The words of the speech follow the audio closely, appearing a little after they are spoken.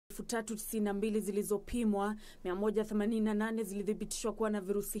392 zilizopimwa, 188 zilithibitishwa kuwa na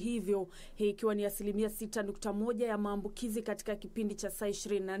virusi hivyo, hii ikiwa ni 6.1% ya maambukizi katika kipindi cha saa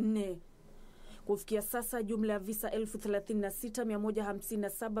 24. Kufikia sasa jumla ya visa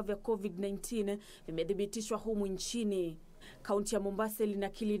 36,157 vya COVID-19 vimethibitishwa humu nchini. Kaunti ya Mombasa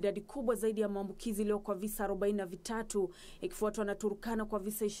linakili idadi kubwa zaidi ya maambukizi leo kwa visa 43, ikifuatwa na Turkana kwa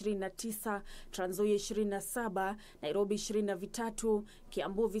visa 29, Trans Nzoia 27, Nairobi 23,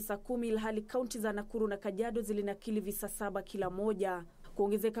 Kiambu visa 10, ilhali kaunti za Nakuru na Kajiado zilinakili visa 7 kila moja.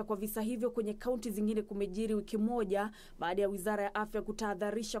 Kuongezeka kwa visa hivyo kwenye kaunti zingine kumejiri wiki moja baada ya Wizara ya Afya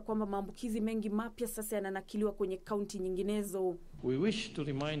kutahadharisha kwamba maambukizi mengi mapya sasa yananakiliwa kwenye kaunti nyinginezo. We wish to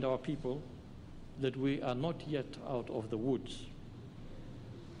remind our people that we are not yet out of the woods.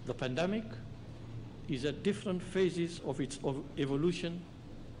 The pandemic is at different phases of its evolution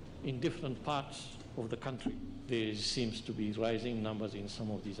in different parts of the country. There seems to be rising numbers in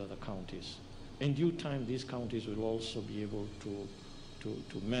some of these other counties. In due time, these counties will also be able to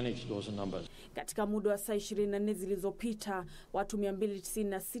manage those numbers. Katika muda wa saa 24 zilizopita, watu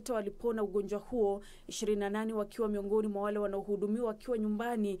 296 walipona ugonjwa huo, 28 wakiwa miongoni mwa wale wanaohudumiwa wakiwa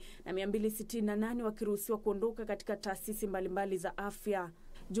nyumbani na 268 wakiruhusiwa kuondoka katika taasisi mbalimbali za afya.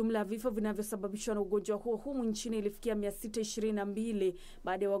 Jumla ya vifo vinavyosababishwa na ugonjwa huo humu nchini ilifikia 622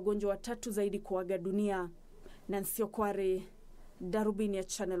 baada ya wagonjwa 3 zaidi kuaga dunia. Nancy Okware, Darubini ya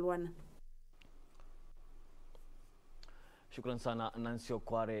Channel 1. Shukran sana Nancy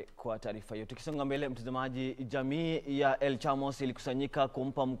Okware kwa taarifa hiyo. Tukisonga mbele mtazamaji, jamii ya El Chamos ilikusanyika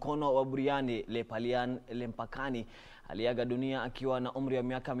kumpa mkono wa buriani Lepalian Lempakani aliaga dunia akiwa na umri wa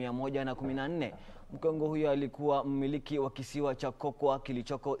miaka 114. Mkongwe huyo alikuwa mmiliki wa kisiwa cha Kokwa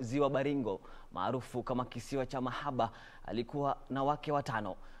kilichoko Ziwa Baringo, maarufu kama kisiwa cha mahaba. Alikuwa na wake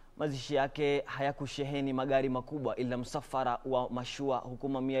 5. Mazishi yake hayakusheheni magari makubwa ila msafara wa mashua, huku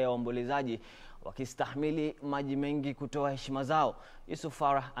mamia ya waombolezaji wakistahimili maji mengi kutoa heshima zao. Yusuf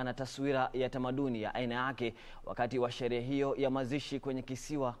Farah ana taswira ya tamaduni ya aina yake wakati wa sherehe hiyo ya mazishi kwenye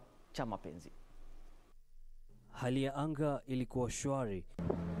kisiwa cha mapenzi. Hali ya anga ilikuwa shwari.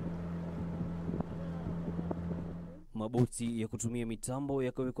 Maboti ya kutumia mitambo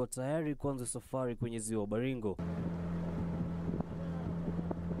yakawekwa tayari kuanza safari kwenye Ziwa Baringo.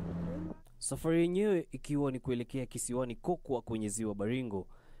 Safari yenyewe ikiwa ni kuelekea kisiwani Kokwa kwenye Ziwa Baringo.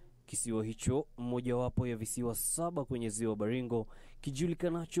 Kisiwa hicho, mmojawapo ya visiwa 7 kwenye Ziwa Baringo,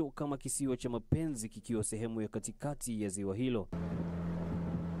 kijulikanacho kama kisiwa cha mapenzi, kikiwa sehemu ya katikati ya ziwa hilo.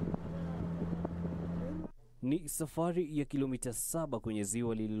 Ni safari ya kilomita 7 kwenye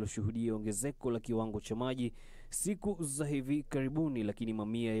ziwa lililoshuhudia ongezeko la kiwango cha maji siku za hivi karibuni, lakini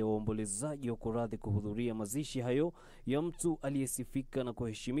mamia ya waombolezaji wako radhi kuhudhuria mazishi hayo ya mtu aliyesifika na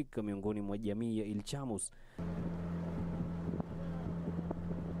kuheshimika miongoni mwa jamii ya El Chamos.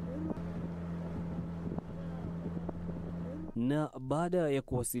 Na baada ya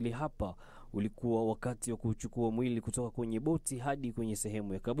kuwasili hapa, ulikuwa wakati wa kuchukua mwili kutoka kwenye boti hadi kwenye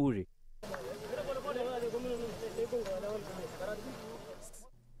sehemu ya kaburi.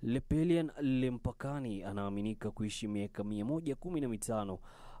 Lepalian Lempakani anaaminika kuishi miaka 115.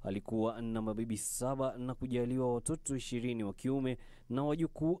 Alikuwa na mabibi 7 na kujaliwa watoto 20 wa kiume na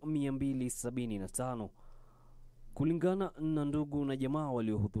wajukuu 275. Kulingana na ndugu na jamaa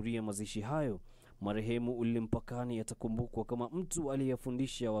waliohudhuria mazishi hayo, marehemu Lempakani atakumbukwa kama mtu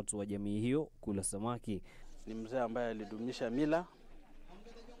aliyefundisha watu wa jamii hiyo kula samaki. Ni mzee ambaye alidumisha mila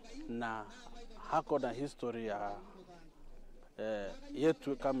na hako na historia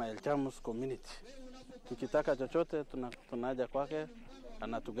yetu kama El Chamos community. Tukitaka chochote tunaja kwake,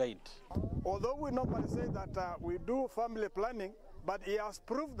 anatuguide. Although we normally say that we do family planning, but he has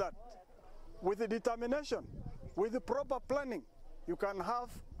proved that with the determination, with the proper planning, you can have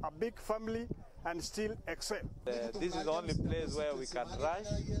a big family and still excel. This is the only place where we can rush,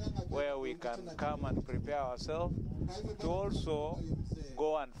 where we can come and prepare ourselves to also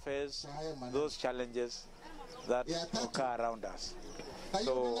go and face those challenges that occur around us.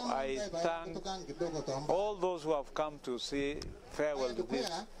 So I thank all those who have come to say farewell to this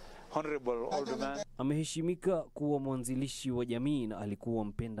honorable old man. Ameheshimika kuwa mwanzilishi wa jamii na alikuwa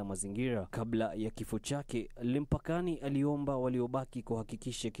mpenda mazingira. Kabla ya kifo chake, Lempakani aliomba waliobaki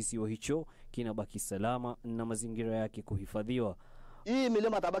kuhakikisha kisiwa hicho kinabaki salama na mazingira yake kuhifadhiwa. Hii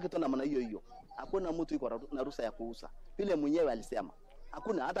milima tabaki tu namna hiyo hiyo. Hakuna mtu yuko na ruhusa ya kuuza. Vile mwenyewe alisema.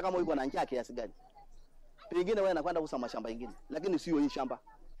 Hakuna, hata kama yuko na njaa kiasi gani. Pengine wewe unakwenda kuuza mashamba mengine, lakini sio hii shamba.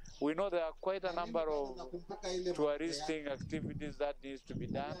 We know there are quite a number of touristing activities that needs to be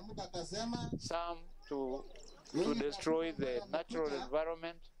done. Some to destroy the natural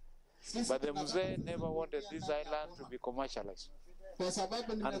environment, but the Mzee never wanted this island to be commercialized.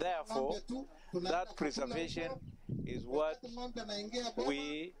 And therefore, that preservation is what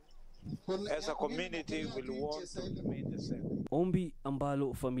we as a community will want to remain the same. Ombi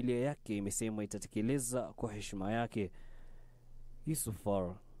ambalo familia yake imesema itatekeleza kwa heshima yake.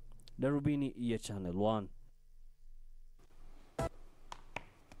 Yusufar, Darubini ya Channel 1.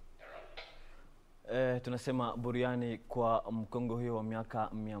 Tunasema buriani kwa mkongo huyo wa miaka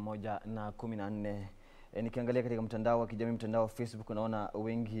 114. Nikiangalia katika mtandao wa kijamii, mtandao wa Facebook, naona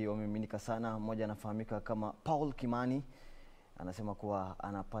wengi wameminika sana. Mmoja anafahamika kama Paul Kimani, anasema kuwa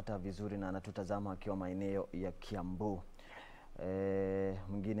anapata vizuri na anatutazama akiwa maeneo ya Kiambu.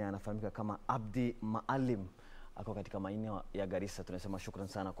 Mwingine anafahamika kama Abdi Maalim, ako katika maeneo ya Garissa. Tunasema shukrani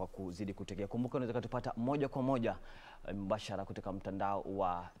sana kwa kuzidi kutegea. Kumbuka unaweza kutupata moja kwa moja mbashara kutoka mtandao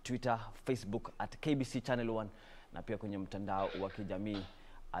wa Twitter, Facebook @KBC Channel 1 na pia kwenye mtandao wa kijamii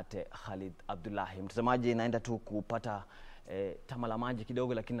 @Khalid Abdullahi. Mtazamaji, naenda tu kupata tamala maji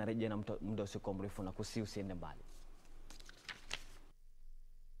kidogo, lakini narejea na muda usio mrefu na usiende mbali.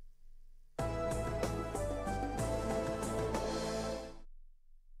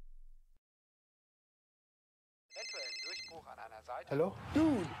 Hello?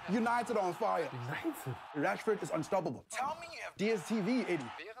 Dude, United on fire. United? Rashford is unstoppable. Tell me you have DSTV, Eddie.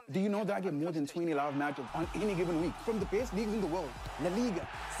 Do you know that I get more than 20 live matches on any given week from the best leagues in the world? La Liga,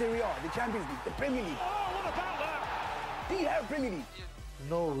 Serie A, the Champions League, the Premier League. Oh, what about that? Do you have Premier League?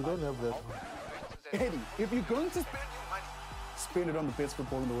 No, we don't have that. Eddie, if you're going to spend your money, spend it on the best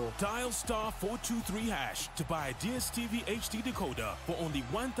football in the world. Dial *423# to buy a DSTV HD decoder for only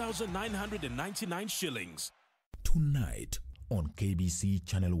 1,999 shillings. Tonight on KBC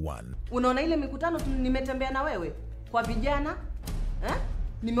Channel 1. Unaona ile mikutano nimetembea na wewe kwa vijana?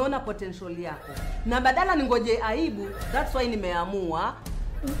 Nimeona potential yako. Na badala ningoje aibu, that's why nimeamua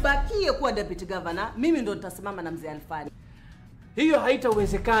ubakie kuwa deputy governor, mimi ndo nitasimama na mzee Alfani. Hiyo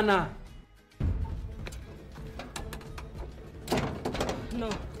haitawezekana.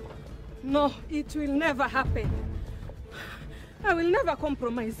 No, it will never happen. I will never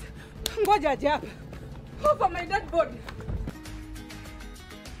compromise. Ngoja jab. Over my dead body.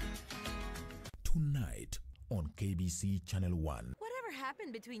 Tonight on KBC Channel 1. Whatever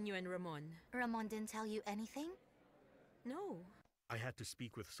happened between you and Ramon? Ramon didn't tell you anything? No. I had to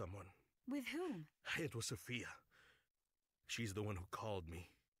speak with someone. With whom? It was Sophia. She's the one who called me.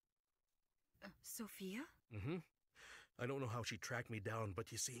 Sophia? Mm-hmm. I don't know how she tracked me down,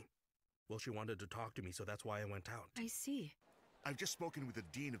 but you see, well, she wanted to talk to me, so that's why I went out. I see. I've just spoken with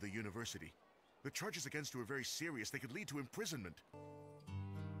the dean of the university. The charges against you are very serious. They could lead to imprisonment.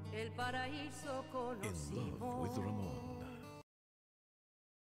 In love with Ramon.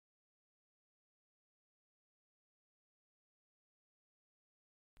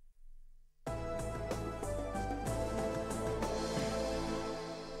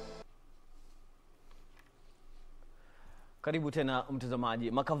 Karibu tena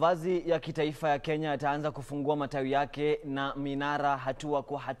mtazamaji. Makavazi ya kitaifa ya Kenya yataanza kufungua matawi yake na minara hatua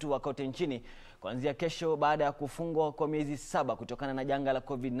kwa hatua kote nchini kuanzia kesho baada ya kufungwa kwa miezi 7 kutokana na janga la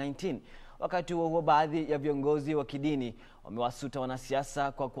COVID-19. Wakati huo baadhi ya viongozi wa kidini wamewasuta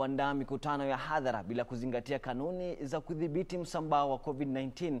wanasiasa kwa kuandaa mikutano ya hadhara bila kuzingatia kanuni za kudhibiti msambao wa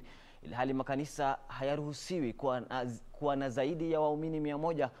COVID-19, ilhali makanisa hayaruhusiwi kuwa na zaidi ya waumini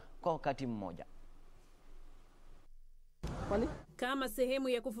 100 kwa wakati mmoja. Kama sehemu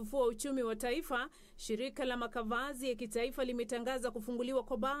ya kufufua uchumi wa taifa, shirika la makavazi ya kitaifa limetangaza kufunguliwa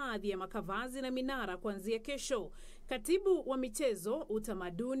kwa baadhi ya makavazi na minara kuanzia kesho. Katibu wa michezo,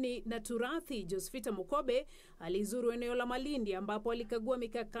 utamaduni na turathi Josfita Mukobe alizuru eneo la Malindi ambapo alikagua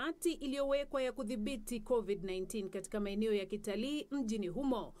mikakati iliyowekwa ya kudhibiti COVID-19 katika maeneo ya kitalii mjini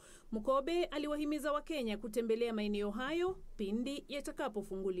humo. Mukobe aliwahimiza Wakenya kutembelea maeneo hayo pindi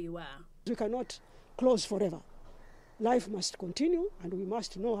yatakapofunguliwa. We cannot close forever. Life must continue, and we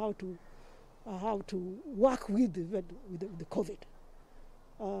must know how to work with the COVID.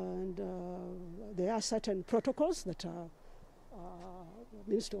 And there are certain protocols that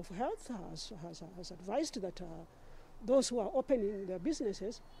Minister of Health has advised that those who are opening their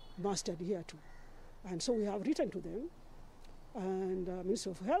businesses must adhere to. And so we have written to them, and Minister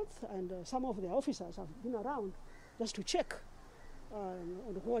of Health and some of their officers have been around just to check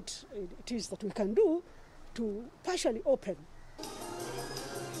on what it is that we can do to partially open.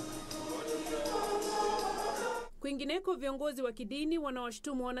 Kwingineko, viongozi wa kidini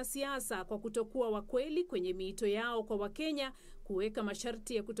wanawashtumu wanasiasa kwa kutokuwa wakweli kwenye miito yao kwa Wakenya kuweka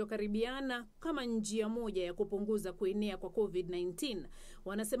masharti ya kutokaribiana kama njia moja ya kupunguza kuenea kwa COVID-19.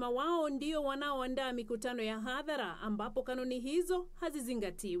 Wanasema wao ndio wanaoandaa mikutano ya hadhara ambapo kanuni hizo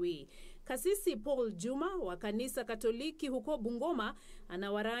hazizingatiwi. Kasisi Paul Juma wa kanisa Katoliki huko Bungoma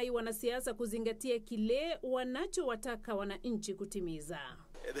anawarai wanasiasa kuzingatia kile wanachowataka wananchi kutimiza.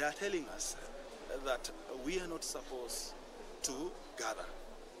 They are telling us that we are not supposed to gather.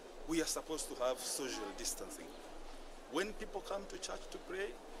 We are supposed to have social distancing. When people come to church to pray,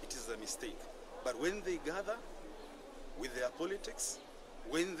 it is a mistake. But when they gather with their politics,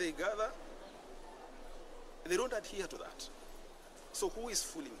 when they gather, they don't adhere to that. So who is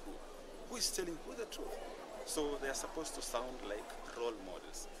fooling who? Who is telling who the truth? So they are supposed to sound like role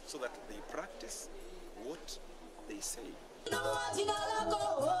models so that they practice what they say.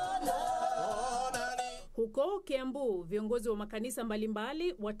 Huko Kiambu, viongozi wa makanisa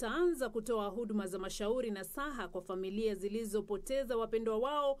mbalimbali wataanza kutoa huduma za mashauri na saha kwa familia zilizopoteza wapendwa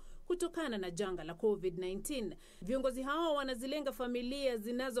wao kutokana na janga la COVID-19. Viongozi hao wanazilenga familia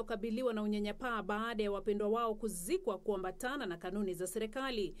zinazokabiliwa na unyanyapaa baada ya wapendwa wao kuzikwa kuambatana na kanuni za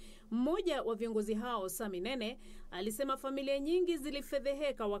serikali. Mmoja wa viongozi hao, Sami Nene, alisema familia nyingi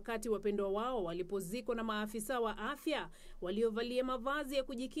zilifedheheka wakati wapendwa wao walipozikwa na maafisa wa afya waliovalia mavazi ya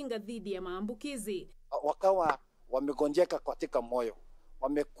kujikinga dhidi ya maambukizi. Wakawa wamegonjeka katika moyo,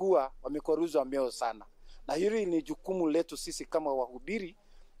 wamekoruzwa mioyo sana. Na hili ni jukumu letu sisi kama wahubiri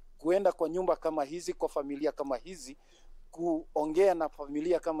kuenda kwa nyumba kama hizi, kwa familia kama hizi, kuongea na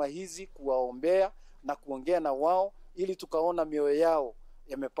familia kama hizi, kuwaombea na kuongea na wao ili tukaona mioyo yao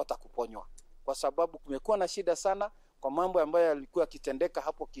yamepata kuponywa. Kwa sababu kumekuwa na shida sana kwa mambo ambayo yalikuwa kitendeka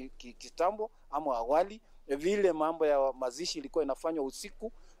hapo kitambo ama awali. Vile mambo ya mazishi ilikuwa inafanywa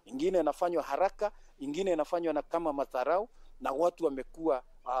usiku, ingine inafanywa haraka, ingine inafanywa na kama madharau, na watu wamekuwa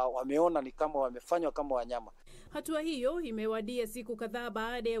wameona ni kama wamefanywa kama wanyama. Hatua hiyo imewadia siku kadhaa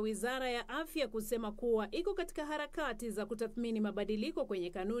baada ya Wizara ya Afya kusema kuwa iko katika harakati za kutathmini mabadiliko kwenye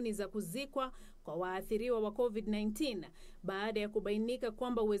kanuni za kuzikwa kwa waathiriwa wa COVID-19 baada ya kubainika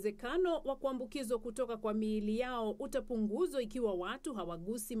kwamba uwezekano wa kuambukizwa kutoka kwa miili yao utapunguzwa ikiwa watu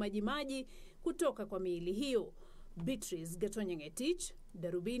hawagusi majimaji kutoka kwa miili hiyo. Beatrice Gatonyengetich,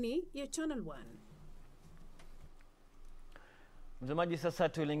 Darubini ya Channel 1. Mtazamaji, sasa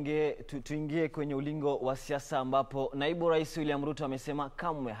tuingie kwenye ulingo wa siasa ambapo Naibu Rais William Ruto amesema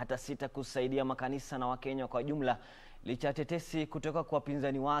kamwe hatasita kusaidia makanisa na Wakenya kwa jumla licha ya tetesi kutoka kwa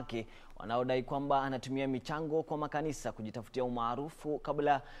wapinzani wake wanaodai kwamba anatumia michango kwa makanisa kujitafutia umaarufu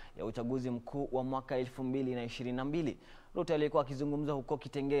kabla ya uchaguzi mkuu wa mwaka 2022. Ruto aliyekuwa akizungumza huko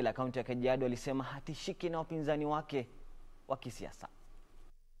Kitengela, kaunti ya Kajiado, alisema hatishiki na wapinzani wake wa kisiasa.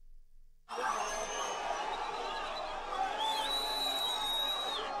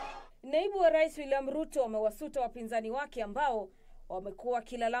 Naibu wa Rais William Ruto amewasuta wapinzani wake ambao wamekuwa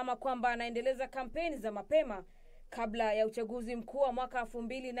kilalama kwamba anaendeleza kampeni za mapema kabla ya uchaguzi mkuu wa mwaka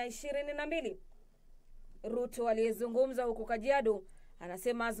 2022. Ruto aliyezungumza huko Kajiado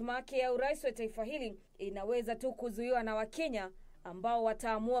anasema azma yake ya urais wa taifa hili inaweza tu kuzuiwa na Wakenya ambao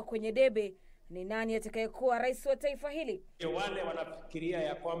wataamua kwenye debe ni nani atakayekuwa rais wa taifa hili. Wale wanafikiria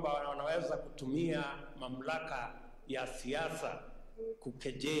ya kwamba wanaweza kutumia mamlaka ya siasa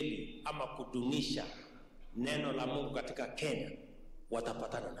kukejeli ama kudunisha neno la Mungu katika Kenya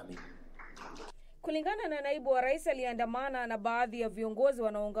watapatana na mimi. Kulingana na naibu wa rais aliandamana na baadhi ya viongozi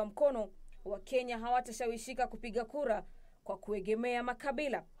wanaounga mkono wa Kenya hawatashawishika kupiga kura kwa kuegemea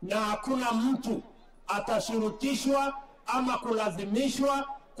makabila. Na hakuna mtu atashurutishwa ama kulazimishwa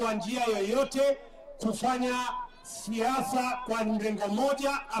kwa njia yoyote kufanya siasa kwa mrengo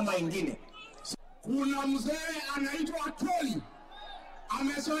moja ama ingine. Kuna mzee anaitwa Akoli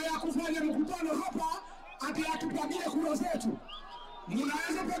amezoea kufanya mkutano hapa ati atupagie kura zetu.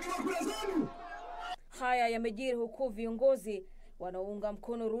 Mnaweza kupigia kura zenu? Haya yamejiri huku viongozi wanaounga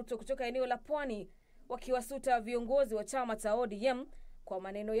mkono Ruto kutoka eneo la Pwani wakiwasuta viongozi wa chama cha ODM kwa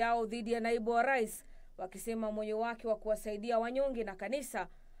maneno yao dhidi ya naibu wa rais, wakisema moyo wake wa kuwasaidia wanyonge na kanisa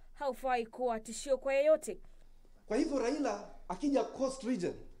haufai kuwa tishio kwa yeyote. Kwa hivyo Raila akija Coast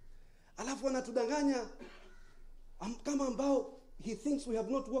Region alafu anatudanganya kama ambao he thinks we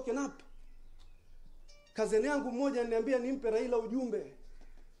have not woken up. Kazeni yangu mmoja ananiambia nimpe Raila ujumbe,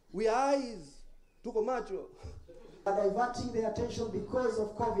 we are eyes, tuko macho. Diverting the attention because of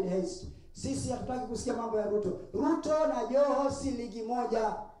COVID haste. Sisi hatutaki kusikia mambo ya Ruto. Ruto na Joho si ligi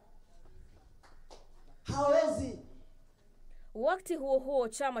moja. Hawezi. Wakati huo huo,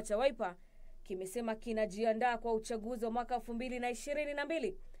 chama cha Wiper kimesema kinajiandaa kwa uchaguzi wa mwaka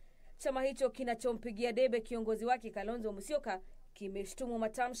 2022. Chama hicho kinachompigia debe kiongozi wake Kalonzo Musyoka kimeshtumu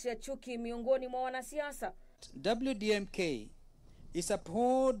matamshi ya chuki miongoni mwa wanasiasa. WDMK is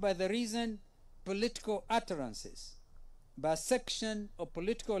abhorred by the recent political utterances by a section of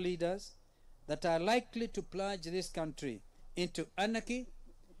political leaders that are likely to plunge this country into anarchy,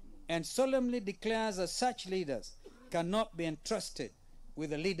 and solemnly declares that such leaders cannot be entrusted with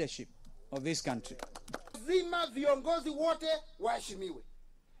the leadership of this country. Zima viongozi wote waheshimiwe.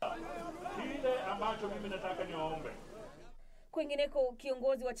 Kile ambacho mimi nataka niwaombe. Kwingineko,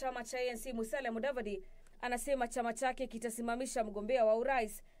 kiongozi wa chama cha ANC Musalia Mudavadi anasema chama chake kitasimamisha mgombea wa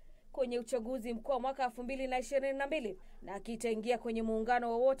urais kwenye uchaguzi mkuu wa mwaka 2022 na kitaingia kwenye muungano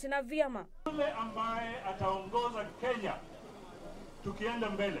wowote na vyama. Yule ambaye ataongoza Kenya tukienda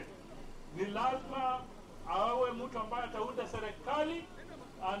mbele ni lazima awe mtu ambaye ataunda serikali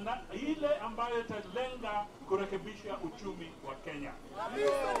ile ambayo italenga kurekebisha uchumi wa Kenya.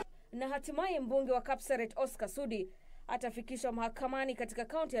 Na hatimaye mbunge wa Kapseret Oscar Sudi atafikishwa mahakamani katika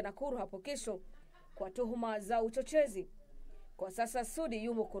kaunti ya Nakuru hapo kesho kwa tuhuma za uchochezi. Kwa sasa Sudi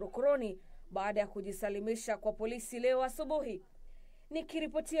yumo korokoroni baada ya kujisalimisha kwa polisi leo asubuhi.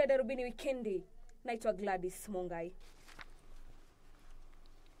 Nikiripotia Darubini Wikendi, naitwa Gladys Mongai.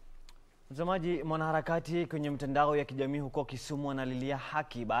 Mtazamaji, mwanaharakati kwenye mtandao ya kijamii huko Kisumu analilia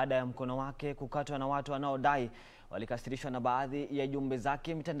haki baada ya mkono wake kukatwa na watu wanaodai walikasirishwa na baadhi ya jumbe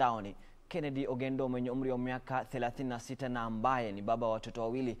zake mitandaoni. Kennedy Ogendo mwenye umri wa miaka 36 na ambaye ni baba wa watoto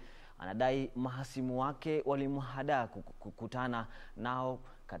wawili anadai mahasimu wake walimhadaa kukutana nao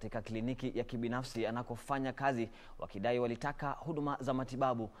katika kliniki ya kibinafsi anakofanya kazi, wakidai walitaka huduma za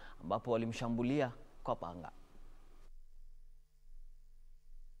matibabu ambapo walimshambulia kwa panga.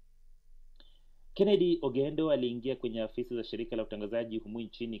 Kennedy Ogendo aliingia kwenye afisi za shirika la utangazaji humu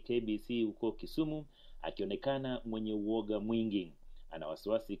nchini KBC huko Kisumu akionekana mwenye uoga mwingi. Ana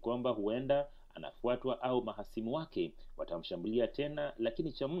wasiwasi kwamba huenda anafuatwa au mahasimu wake watamshambulia tena,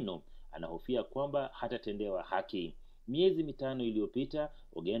 lakini cha mno anahofia kwamba hatatendewa haki. Miezi 5 iliyopita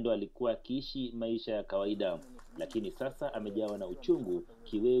Ogendo alikuwa akiishi maisha ya kawaida, lakini sasa amejawa na uchungu,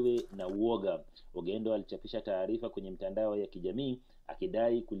 kiwewe na uoga. Ogendo alichapisha taarifa kwenye mtandao ya kijamii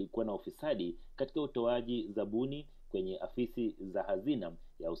akidai kulikuwa na ufisadi katika utoaji zabuni kwenye afisi za hazina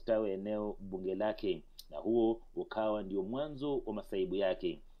ya ustawi eneo bunge lake, na huo ukawa ndio mwanzo wa masaibu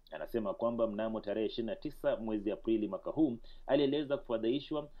yake. Anasema kwamba mnamo tarehe 29 mwezi Aprili mwaka huu alieleza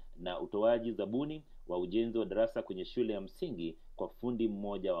kufadhaishwa na utoaji zabuni wa ujenzi wa darasa kwenye shule ya msingi kwa fundi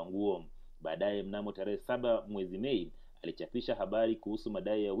mmoja wa nguo. Baadaye mnamo tarehe 7 mwezi Mei alichapisha habari kuhusu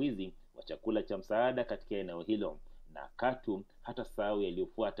madai ya wizi wa chakula cha msaada katika eneo hilo, na katu hata sahau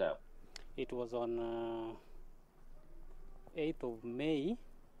yaliyofuata. It was on 8th of May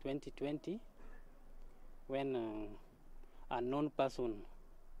 2020 when a unknown person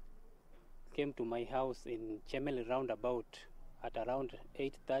came to my house in Chemel roundabout at around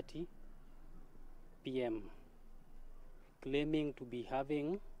 8:30 p.m. claiming to be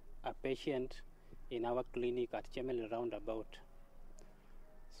having a patient in our clinic at Chemel roundabout.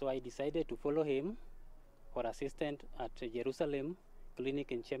 So I decided to follow him for assistance at Jerusalem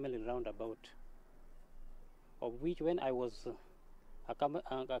clinic in Chemel roundabout, of which when I was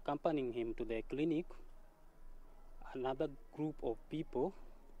accompanying him to the clinic, another group of people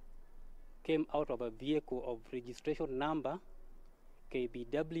came out of a vehicle of registration number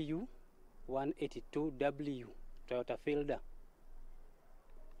KBW 182W Toyota Fielder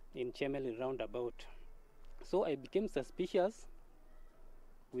in Chemel roundabout. So I became suspicious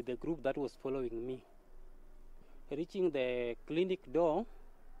with the group that was following me. Reaching the clinic door,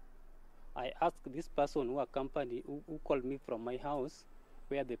 I asked this person who called me from my house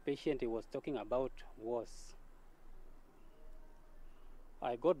where the patient he was talking about was.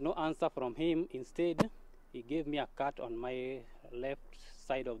 I got no answer from him. Instead, he gave me a cut on my left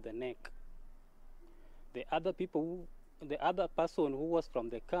side of the neck. The other person who was from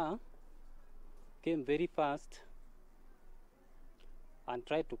the car came very fast and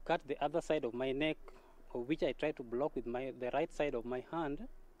tried to cut the other side of my neck, of which I tried to block with the right side of my hand,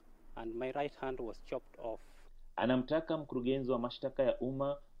 and my right hand was chopped off. Anamtaka mkurugenzi wa mashtaka ya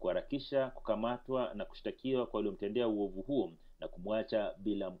umma kuharakisha kukamatwa na kushtakiwa kwa waliomtendea uovu huo na kumwacha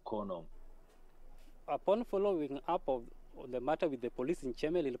bila mkono. Upon following up of the matter with the police in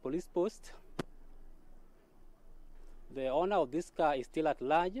Chemel police post, the owner of this car is still at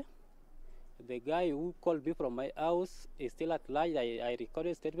large. The guy who called me from my house is still at large. I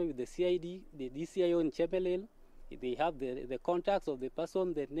recorded a statement with the CID, the DCIO in Chemel. They have the contacts of the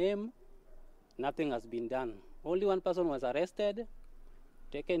person, the name. Nothing has been done. Only one person was arrested,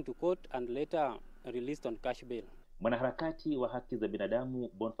 taken to court, and later released on cash bail. Mwanaharakati wa haki za binadamu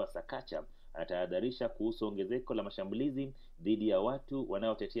Boniface Sakacha anatahadharisha kuhusu ongezeko la mashambulizi dhidi ya watu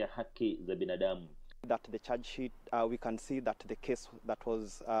wanaotetea haki za binadamu. That the charge sheet, we can see that the case that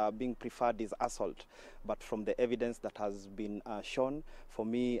was being preferred is assault, but from the evidence that has been shown, for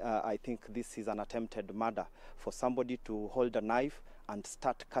me, I think this is an attempted murder. For somebody to hold a knife and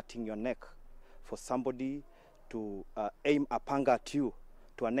start cutting your neck, for somebody to aim a panga at you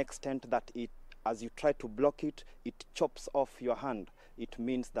to an extent that it, as you try to block it, it chops off your hand. It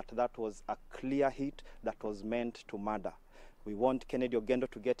means that that was a clear hit that was meant to murder. We want Kennedy Ogendo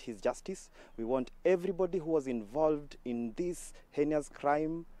to get his justice. We want everybody who was involved in this heinous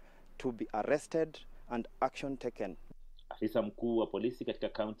crime to be arrested and action taken. Afisa mkuu wa polisi katika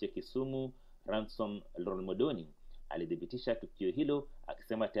kaunti ya Kisumu, Ransom Lormodoni, alidhibitisha tukio hilo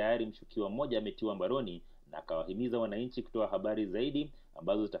akisema tayari mshukiwa mmoja ametiwa mbaroni na akawahimiza wananchi kutoa habari zaidi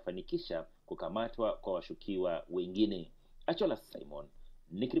ambazo zitafanikisha kukamatwa kwa washukiwa wengine. Achola Simon,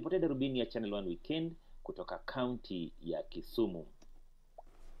 nikiripotia darubini ya Channel 1 Weekend kutoka kaunti ya Kisumu.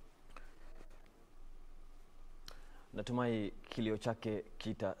 Natumai kilio chake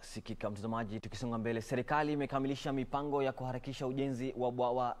kitasikika. Mtazamaji, tukisonga mbele, serikali imekamilisha mipango ya kuharakisha ujenzi wa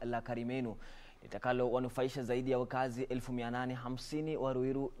bwawa la Karimenu litakalo wanufaisha zaidi ya wakazi 1850 wa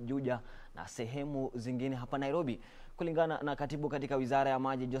Ruiru, Juja na sehemu zingine hapa Nairobi. Kulingana na katibu katika Wizara ya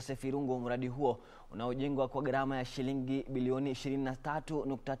Maji Joseph Irungu, mradi huo unaojengwa kwa gharama ya shilingi bilioni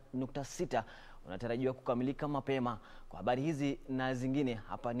 23.6 unatarajiwa kukamilika mapema. Kwa habari hizi na zingine,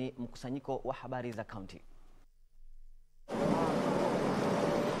 hapa ni mkusanyiko wa habari za kaunti.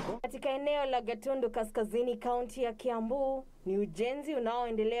 Katika eneo la Gatundu Kaskazini, kaunti ya Kiambu, ni ujenzi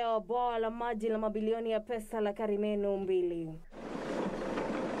unaoendelea wa bwawa la maji la mabilioni ya pesa la Karimenu 2.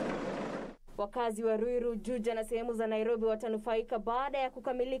 Wakazi wa Ruiru, Juja na sehemu za Nairobi watanufaika baada ya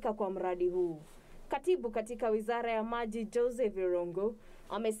kukamilika kwa mradi huu. Katibu katika Wizara ya Maji Joseph Irungu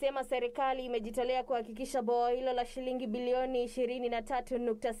amesema serikali imejitolea kuhakikisha bwawa hilo la shilingi bilioni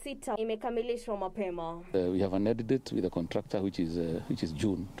 23.6 imekamilishwa mapema. We have an end date with the contractor which is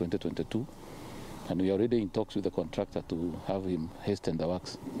June 2022, and we are already in talks with the contractor to have him hasten the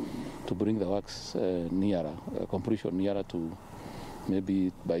works, to bring the works nearer, completion nearer to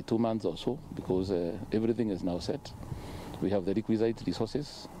maybe by 2 months or so, because everything is now set. We have the requisite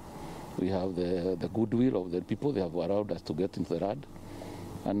resources. We have the goodwill of the people. They have allowed us to get into the RAD.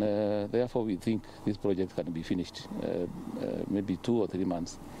 And therefore we think this project can be finished maybe 2 or 3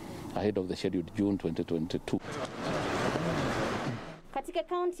 months ahead of the scheduled June 2022. Katika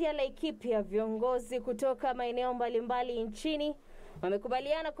kaunti ya Laikipia, viongozi kutoka maeneo mbalimbali nchini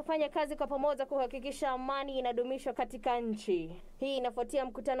wamekubaliana kufanya kazi kwa pamoja kuhakikisha amani inadumishwa katika nchi. Hii inafuatia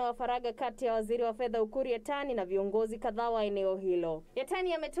mkutano wa faragha kati ya waziri wa fedha Ukur Yatani na viongozi kadhaa wa eneo hilo.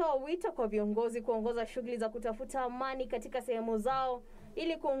 Yatani ametoa wito kwa viongozi kuongoza shughuli za kutafuta amani katika sehemu zao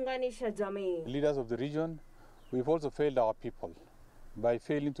ili kuunganisha jamii. Leaders of the region, we've also failed our people by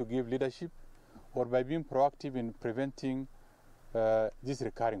failing to give leadership or by being proactive in preventing these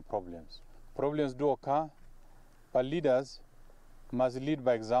recurring problems. Problems do occur, but leaders must lead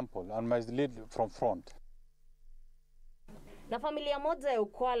by example and must lead from front. Na familia moja ya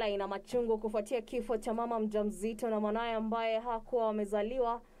Ukwala ina machungu kufuatia kifo cha mama mjamzito na mwanae ambaye hakuwa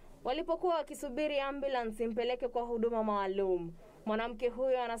wamezaliwa walipokuwa wakisubiri ambulance impeleke kwa huduma maalum. Mwanamke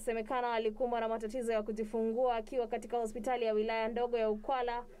huyo anasemekana alikumbwa na matatizo ya kujifungua akiwa katika hospitali ya wilaya ndogo ya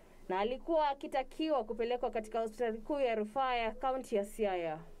Ukwala na alikuwa akitakiwa kupelekwa katika hospitali kuu ya rufaa ya kaunti ya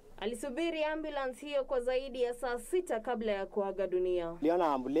Siaya. Alisubiri ambulance hiyo kwa zaidi ya saa 6 kabla ya kuaga dunia.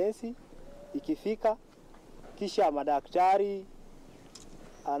 Niliona ambulance ikifika, kisha madaktari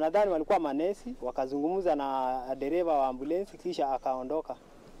nadhani walikuwa manesi wakazungumza na dereva wa ambulance, kisha akaondoka.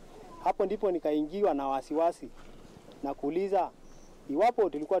 Hapo ndipo nikaingiwa na wasiwasi na kuuliza iwapo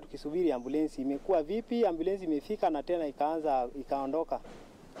tulikuwa tukisubiri ambulance imekuwa vipi, ambulance imefika na tena ikaondoka.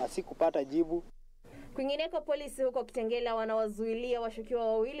 Asikupata jibu. Kwingineko, polisi huko Kitengela wanawazuilia washukiwa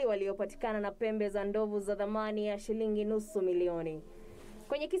wawili waliopatikana na pembe za ndovu za thamani ya shilingi nusu milioni.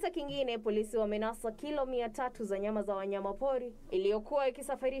 Kwenye kisa kingine, polisi wamenasa kilo 300 za nyama za wanyama pori iliyokuwa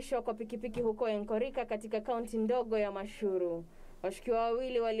ikisafirishwa kwa pikipiki huko Enkorika katika kaunti ndogo ya Mashuru. Washukiwa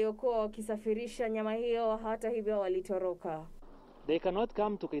wawili waliokuwa wakisafirisha nyama hiyo hata hivyo walitoroka. They cannot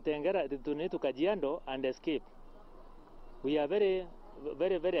come to Kitengela to Kajiado and escape. We are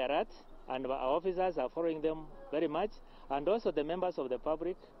very alert, and our officers are following them very much, and also the members of the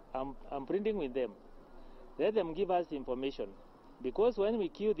public. I'm printing with them. Let them give us information, because when we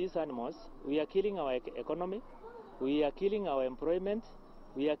kill these animals, we are killing our economy, we are killing our employment,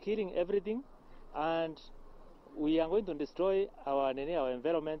 we are killing everything, and we are going to destroy our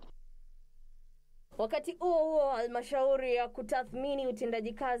environment. Wakati huo halmashauri ya kutathmini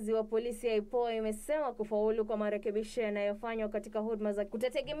utendaji kazi wa polisi ya IPOA imesema kufaulu kwa marekebisho yanayofanywa katika huduma za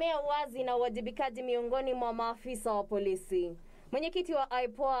kutategemea wazi na uwajibikaji miongoni mwa maafisa wa polisi. Mwenyekiti wa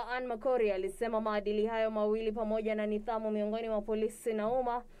IPOA Ann Makori alisema maadili hayo mawili pamoja na nidhamu miongoni mwa polisi na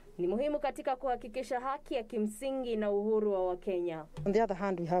umma ni muhimu katika kuhakikisha haki ya kimsingi na uhuru wa Wakenya. On the other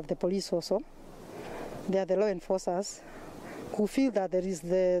hand, we have the police also. They are the law enforcers who feel that there is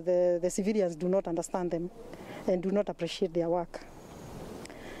the civilians do not understand them and do not appreciate their work.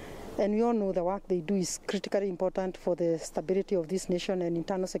 And we all know the work they do is critically important for the stability of this nation and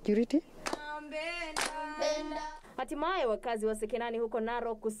internal security. Hatimaye wakazi wa Sekenani huko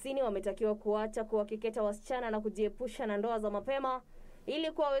Narok Kusini wametakiwa kuacha kuwakeketa wasichana na kujiepusha na ndoa za mapema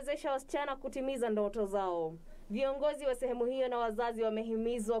ili kuwawezesha wasichana kutimiza ndoto zao. Viongozi wa sehemu hiyo na wazazi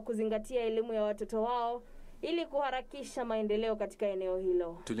wamehimizwa kuzingatia elimu ya watoto wao ili kuharakisha maendeleo katika eneo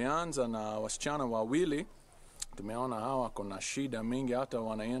hilo. Tulianza na wasichana wawili. Tumeona hawa kuna shida mingi, hata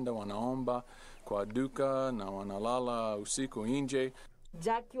wanaenda wanaomba kwa duka na wanalala usiku nje.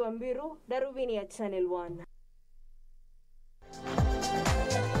 Jackie Wambiru, Darubini ya Channel 1.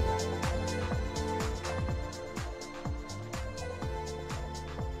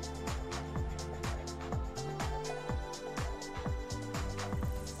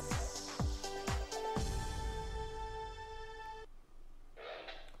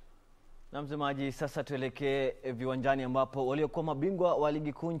 Na msemaji, sasa tuelekee viwanjani ambapo waliokuwa mabingwa wa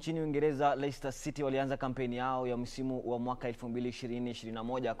ligi kuu nchini Uingereza Leicester City walianza kampeni yao ya msimu wa mwaka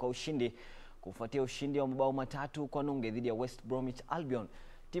 2020-2021 kwa ushindi kufuatia ushindi wa mabao 3 kwa nunge dhidi ya West Bromwich Albion.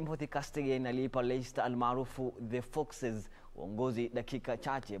 Timothy Castigan aliipa Leicester almaarufu The Foxes uongozi dakika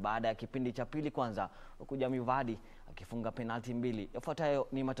chache baada ya kipindi cha pili kwanza, huku Jamie Vardy akifunga penalti 2. Yafuatayo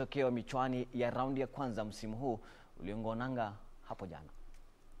ni matokeo ya michuano ya raundi ya kwanza msimu huu uliongonanga hapo jana.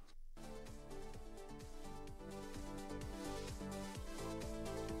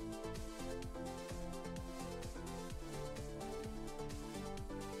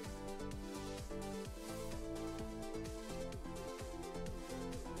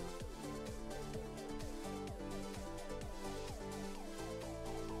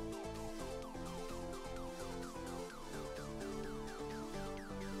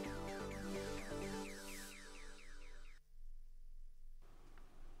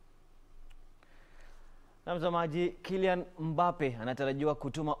 Na mtazamaji, Kylian Mbappe anatarajiwa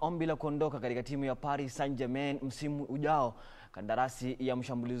kutuma ombi la kuondoka katika timu ya Paris Saint-Germain msimu ujao. Kandarasi ya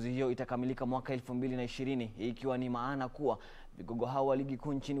mshambulizi hiyo itakamilika mwaka 2020, hii ikiwa ni maana kuwa vigogo hao wa ligi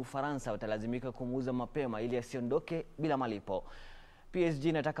kuu nchini Ufaransa watalazimika kumuuza mapema ili asiondoke bila malipo. PSG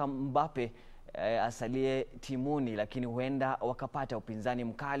inataka Mbappe asalie timuni, lakini huenda wakapata upinzani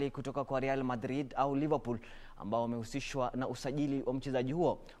mkali kutoka kwa Real Madrid au Liverpool ambao wamehusishwa na usajili wa mchezaji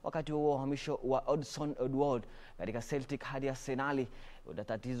huo. Wakati huo uhamisho wa Hudson Odoi katika Celtic hadi Arsenal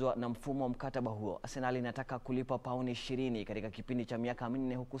utatatizwa na mfumo wa mkataba huo. Arsenal inataka kulipa pauni 20 katika kipindi cha miaka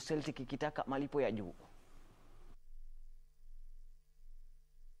 4 huku Celtic ikitaka malipo ya juu.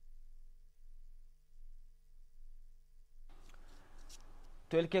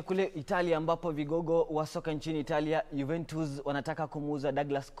 Tuelekee kule Italia ambapo vigogo wa soka nchini Italia Juventus wanataka kumuuza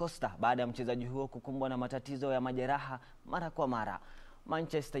Douglas Costa baada ya mchezaji huo kukumbwa na matatizo ya majeraha mara kwa mara.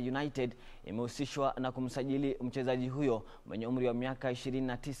 Manchester United imehusishwa na kumsajili mchezaji huyo mwenye umri wa miaka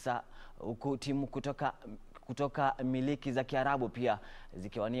 29, huku timu kutoka miliki za Kiarabu pia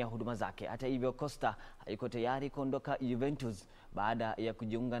zikiwania huduma zake. Hata hivyo, Costa haiko tayari kuondoka Juventus baada ya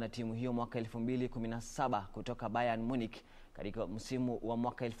kujiunga na timu hiyo mwaka 2017 kutoka Bayern Munich. Katika msimu wa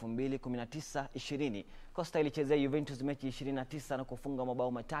mwaka 2019-20, Costa ilichezea Juventus mechi 29 na kufunga mabao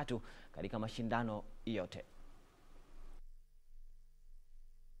 3 katika mashindano yote.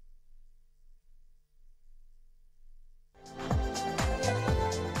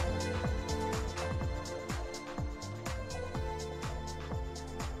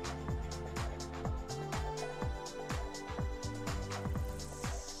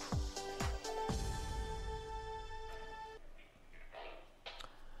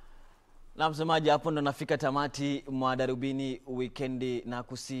 Na msemaji, hapo ndo nafika tamati mwa Darubini Weekendi, na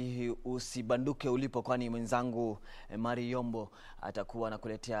kusihi usibanduke ulipo, kwani mwenzangu Mari Yombo atakuwa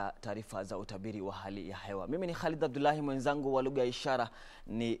anakuletea taarifa za utabiri wa hali ya hewa. Mimi ni Khalid Abdullahi, mwenzangu wa lugha ya ishara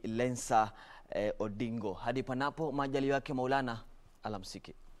ni Lensa Odingo. Hadi panapo majaliwa yake Maulana,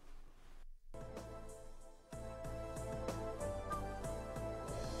 alamsiki.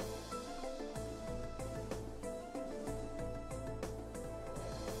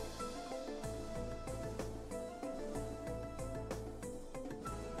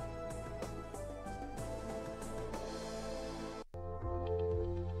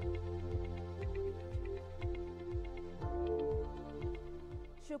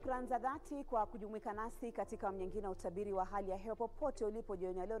 Shukran za dhati kwa kujumuika nasi katika nyingine utabiri wa hali ya hewa popote ulipo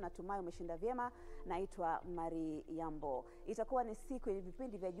jioni ya leo. Natumai umeshinda vyema. Naitwa Mari Yambo. Itakuwa ni siku yenye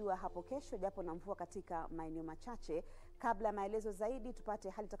vipindi vya jua hapo kesho, japo na mvua katika maeneo machache. Kabla maelezo zaidi, tupate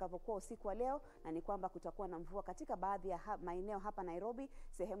hali itakavyokuwa usiku wa leo, na ni kwamba kutakuwa na mvua katika baadhi ya maeneo hapa Nairobi,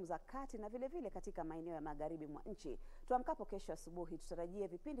 sehemu za kati na vile vile katika maeneo ya magharibi mwa nchi. Tuamkapo kesho asubuhi, tutarajie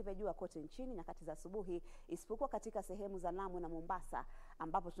vipindi vya jua kote nchini nyakati za asubuhi, isipokuwa katika sehemu za Lamu na Mombasa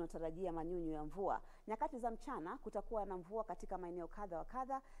ambapo tunatarajia manyunyu ya mvua. Nyakati za mchana kutakuwa na mvua katika maeneo kadha wa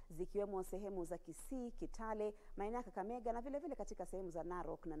kadha, zikiwemo sehemu za Kisii, Kitale, maeneo ya Kakamega na vile vile katika sehemu za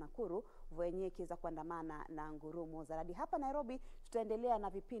Narok na Nakuru, mvua yenyewe ikiweza kuandamana na ngurumo za radi. Hapa Nairobi tutaendelea na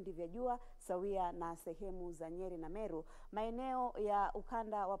vipindi vya jua sawia na sehemu za Nyeri na Meru. Maeneo ya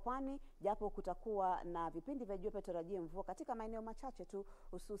ukanda wa pwani, japo kutakuwa na vipindi vya jua, tutarajie mvua katika maeneo machache tu,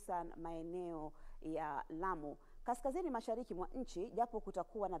 hususan maeneo ya Lamu. Kaskazini mashariki mwa nchi, japo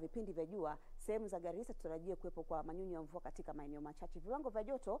kutakuwa na vipindi vya jua, sehemu za Garissa tutarajie kuwepo kwa manyunyu ya mvua katika maeneo machache. Viwango vya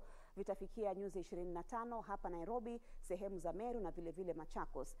joto vitafikia nyuzi 25 hapa Nairobi, sehemu za Meru na vile vile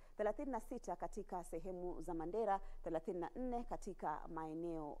Machakos, 36 katika sehemu za Mandera, 34 katika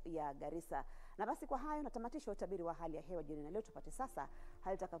maeneo ya Garissa. Na basi kwa hayo natamatisha utabiri wa hali ya hewa jioni na leo. Tupate sasa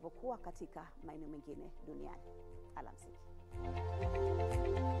hali itakavyokuwa katika maeneo mengine duniani. Alamsiki.